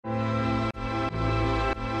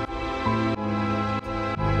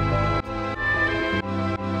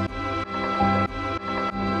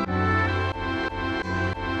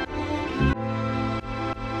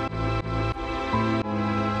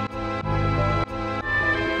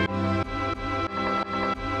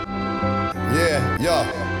Yeah.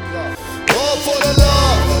 All for the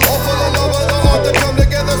love of the art to come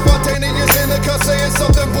together, spontaneous in the cut, saying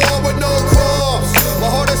something born with no cross. My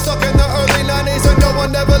heart is stuck in the early 90s and no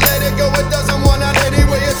one ever let it go. It doesn't want out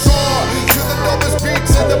anyway it's raw. To the dopest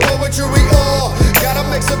beats and the poetry we all gotta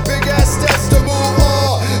make some big ass steps to move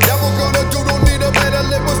on. That we're gonna do, don't need a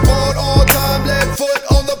medal. It was born on time, left foot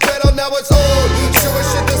on the pedal, now it's old. Showing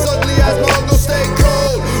shit that's ugly as my uncle stay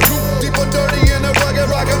cold. Roof deep and dirty in the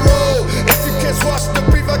rugged rock and roll. If you can't watch the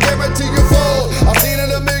brief, I guarantee you fold. I've seen it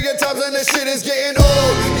a million times and this shit is getting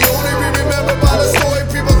old. You only be remembered by the story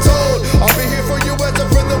people told. I'll be here for you as a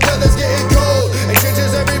friend, the weather's getting cold. It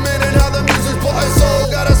changes every minute how the music's bought and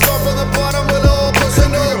sold. Gotta start from the bottom with all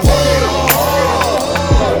pushing no pole.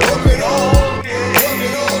 Working all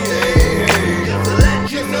day, just to let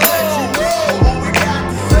you know what we got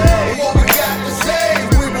to say. What we got to say.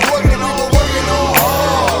 We've been working all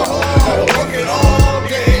hard, working all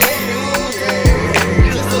day,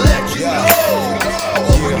 just to let you know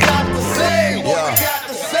what we got to say. What we got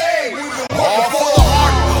to say. We've been working for the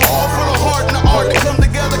heart, all for the heart and the art to come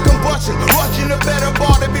together, combustion, rushing a better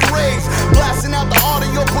bar to be raised, blasting out the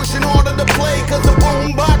audio, pushing harder to play, cause the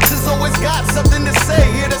boom box has always got something to say.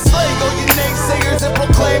 Here to slay all you naysayers and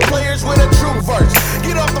proclaim players with a true verse.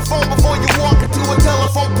 Get off the phone before you walk into a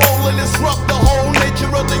telephone pole and disrupt the whole nature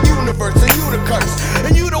of the universe. And you the curse,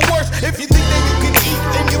 and you the worst. If you think that you can eat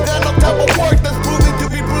and you got no type of work that's proving to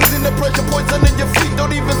be bruising the pressure points under your feet.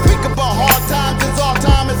 Don't even speak about hard times, cause all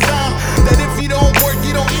time is time. That if you don't work,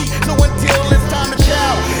 you don't eat. So until it's time to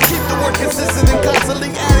chow, keep the work consistent and constantly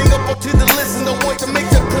adding up to the list and the work to make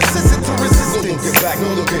it persistent to resistance. No looking back, no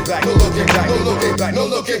looking back, no looking back, no looking back, no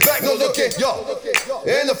looking back, no looking, yo.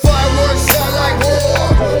 And the fireworks sound like war.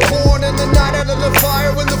 Born in the night out of the fire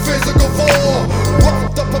in the physical form.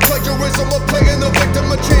 Worked up a plagiarism of playing the victim,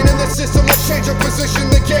 a chain in the system, a change of position.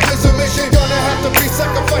 The game is a mission, gonna have to be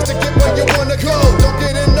sacrificed to get where you wanna go. Don't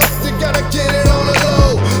get enough, you gotta get it on the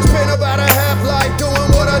low. Spend about a half life doing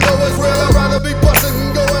what I know is real. I'd rather be busting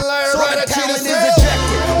and going lying right at you to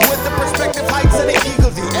with the perspective heights of the eagle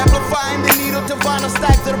view, amplifying the needle to vinyl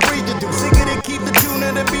stacks that a breather do. Singing and keep the tune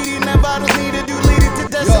of the beating that vitals need to do, leading to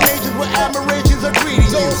destinations where admirations are greeting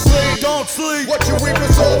you. Don't sleep. What you reap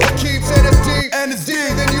is all for keeps, and it's deep, and it's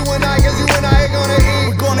deep. Then you and I, cause you and I are gonna eat.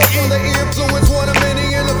 We're gonna eat. The influence, one of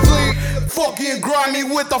many in the fleet. Funky and grimy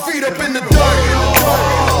with our feet up in the dirt.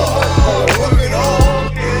 Working all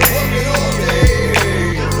day,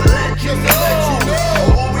 just to let you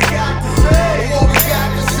know what we got to say. What we got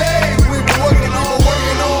to say. We've been working all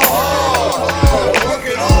hard,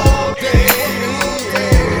 working all day,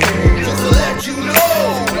 just to let you know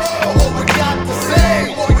what we got to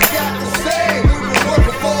say. What we got to say. We've been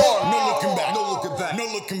working for. No looking back, no looking back,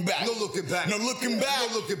 no looking back, no looking back, no looking back, no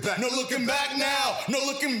looking back, no looking back now. No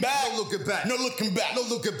looking back, no looking back, no looking back, no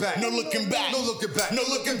looking back, no looking back, no looking back, no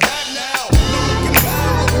looking back now. No looking back,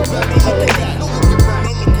 no looking back, no looking back, no looking back.